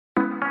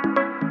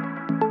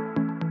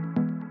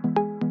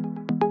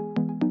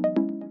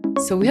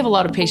So we have a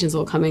lot of patients who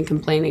will come in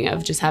complaining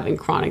of just having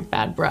chronic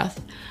bad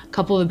breath. A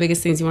couple of the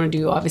biggest things you want to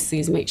do, obviously,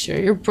 is make sure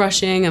you're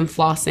brushing and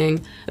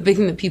flossing. A big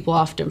thing that people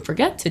often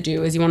forget to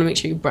do is you want to make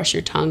sure you brush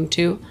your tongue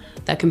too.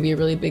 That can be a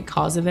really big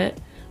cause of it.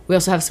 We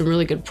also have some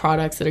really good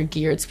products that are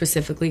geared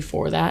specifically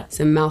for that,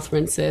 some mouth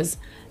rinses.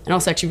 And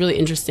also actually really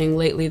interesting,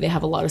 lately they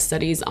have a lot of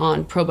studies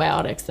on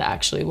probiotics that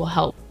actually will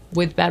help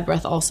with bad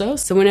breath also.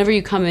 So whenever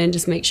you come in,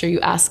 just make sure you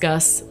ask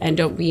us and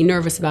don't be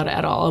nervous about it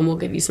at all, and we'll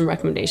give you some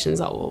recommendations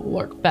that will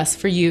work best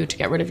for you to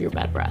get rid of your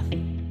bad breath.